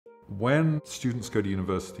When students go to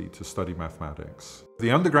university to study mathematics, the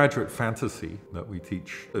undergraduate fantasy that we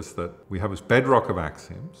teach is that we have this bedrock of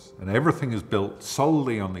axioms, and everything is built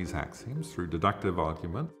solely on these axioms through deductive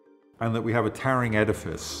argument, and that we have a towering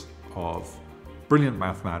edifice of brilliant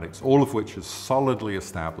mathematics, all of which is solidly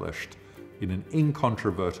established in an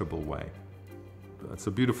incontrovertible way. That's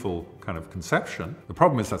a beautiful kind of conception. The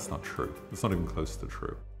problem is that's not true. It's not even close to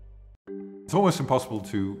true. It's almost impossible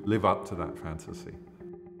to live up to that fantasy.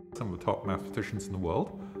 Some of the top mathematicians in the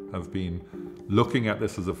world have been looking at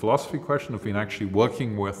this as a philosophy question, have been actually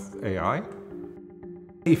working with AI.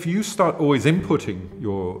 If you start always inputting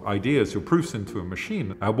your ideas, your proofs into a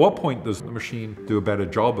machine, at what point does the machine do a better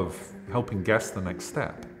job of helping guess the next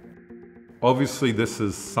step? Obviously, this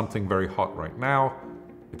is something very hot right now.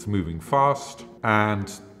 It's moving fast,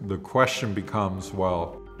 and the question becomes,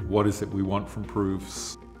 well, what is it we want from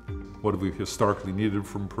proofs? What have we historically needed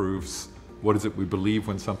from proofs? What is it we believe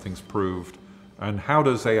when something's proved? And how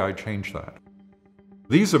does AI change that?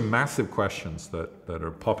 These are massive questions that are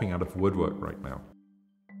popping out of the woodwork right now.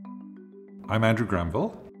 I'm Andrew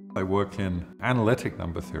Granville. I work in analytic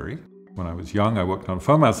number theory. When I was young, I worked on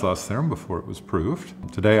Fermat's last theorem before it was proved.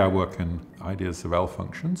 Today, I work in ideas of L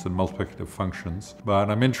functions and multiplicative functions, but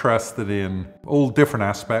I'm interested in all different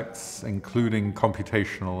aspects, including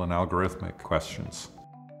computational and algorithmic questions.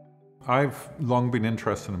 I've long been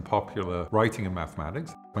interested in popular writing in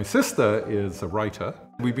mathematics. My sister is a writer.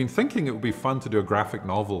 We've been thinking it would be fun to do a graphic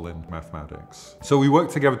novel in mathematics. So we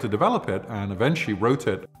worked together to develop it and eventually wrote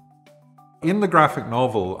it. In the graphic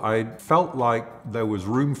novel, I felt like there was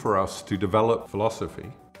room for us to develop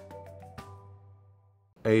philosophy.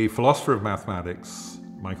 A philosopher of mathematics,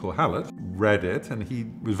 Michael Hallett, read it, and he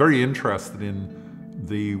was very interested in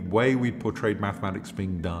the way we portrayed mathematics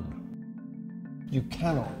being done. You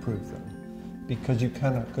cannot prove them because you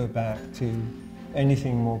cannot go back to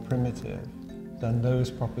anything more primitive than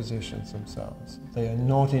those propositions themselves. They are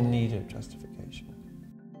not in need of justification.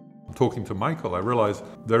 Talking to Michael, I realized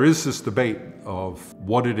there is this debate of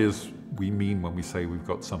what it is we mean when we say we've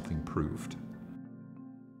got something proved.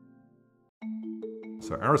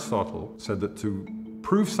 So Aristotle said that to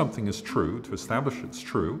prove something is true, to establish it's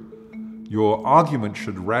true, your argument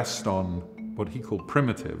should rest on what he called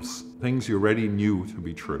primitives, things you already knew to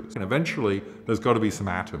be true. And eventually, there's got to be some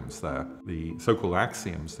atoms there, the so-called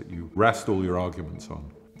axioms that you rest all your arguments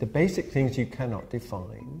on. The basic things you cannot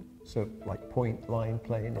define, so like point, line,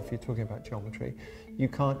 plane, if you're talking about geometry, you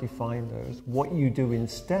can't define those. What you do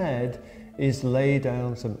instead is lay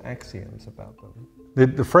down some axioms about them.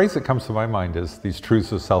 The phrase that comes to my mind is these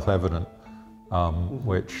truths are self-evident,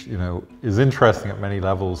 which is interesting at many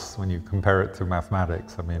levels when you compare it to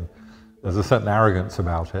mathematics. I mean, there's a certain arrogance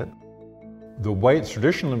about it. The way it's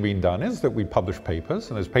traditionally been done is that we publish papers,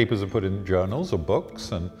 and those papers are put in journals or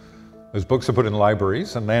books, and those books are put in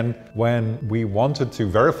libraries, and then when we wanted to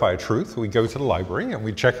verify a truth, we'd go to the library and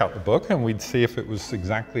we'd check out the book and we'd see if it was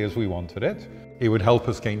exactly as we wanted it. It would help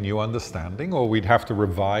us gain new understanding, or we'd have to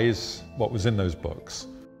revise what was in those books.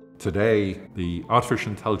 Today, the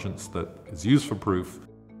artificial intelligence that is used for proof,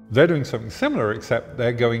 they're doing something similar, except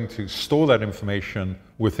they're going to store that information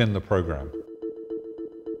within the program.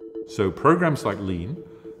 So programs like Lean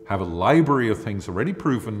have a library of things already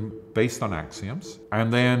proven based on axioms,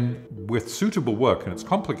 and then with suitable work, and it's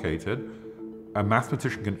complicated, a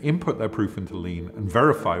mathematician can input their proof into Lean and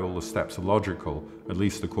verify all the steps are logical, at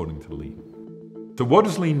least according to Lean. So what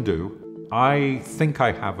does Lean do? I think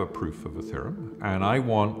I have a proof of a theorem, and I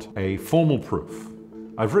want a formal proof.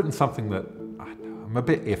 I've written something that I'm a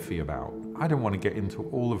bit iffy about. I don't want to get into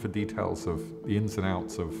all of the details of the ins and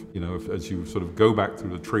outs of, as you sort of go back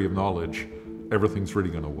through the tree of knowledge, everything's really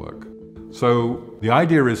going to work. So the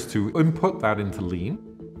idea is to input that into Lean.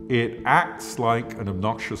 It acts like an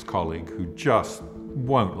obnoxious colleague who just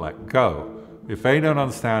won't let go. If they don't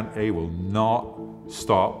understand, they will not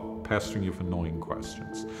stop pestering you for annoying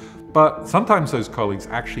questions. But sometimes those colleagues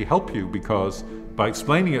actually help you because by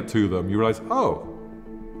explaining it to them, you realize, oh,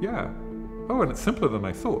 yeah. Oh, and it's simpler than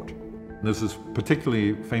I thought. And there's this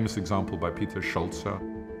particularly famous example by Peter Schulze.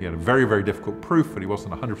 He had a very, very difficult proof that he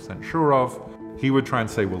wasn't 100% sure of. He would try and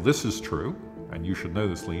say, well, this is true, and you should know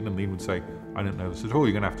this, Lean. And Lean would say, I don't know this at all.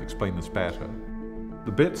 You're going to have to explain this better.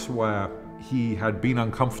 The bits where he had been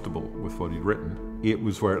uncomfortable with what he'd written, it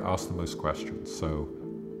was where it asked the most questions. So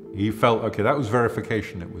he felt, okay, that was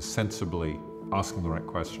verification. It was sensibly asking the right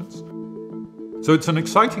questions. So it's an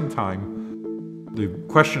exciting time. The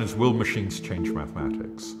question is, will machines change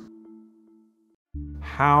mathematics?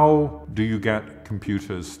 How do you get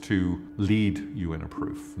computers to lead you in a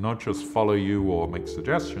proof? Not just follow you or make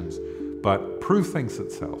suggestions, but prove things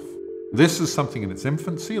itself. This is something in its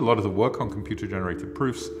infancy. A lot of the work on computer-generated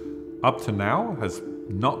proofs up to now has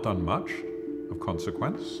not done much of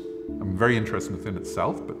consequence. Very interesting within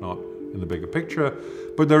itself, but not in the bigger picture.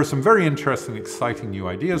 But there are some very interesting, exciting new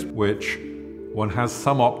ideas, which one has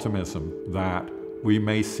some optimism that we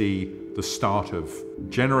may see the start of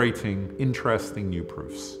generating interesting new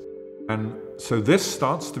proofs. And so this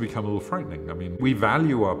starts to become a little frightening. I mean, we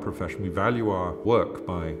value our profession, we value our work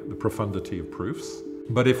by the profundity of proofs.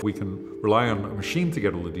 But if we can rely on a machine to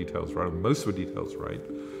get all the details right, or most of the details right,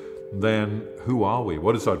 then who are we?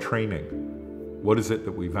 What is our training? What is it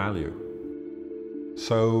that we value?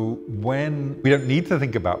 So when we don't need to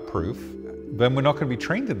think about proof, then we're not going to be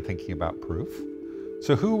trained in thinking about proof.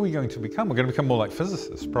 So who are we going to become? We're going to become more like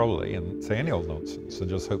physicists, probably, and say any old nonsense and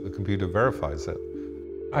just hope the computer verifies it.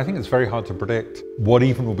 I think it's very hard to predict what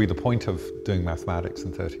even will be the point of doing mathematics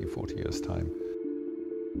in 30, 40 years' time.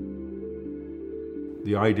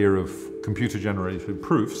 The idea of computer-generated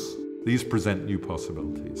proofs, these present new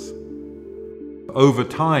possibilities. Over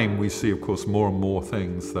time, we see, of course, more and more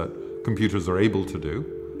things that computers are able to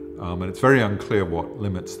do, and it's very unclear what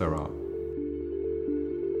limits there are.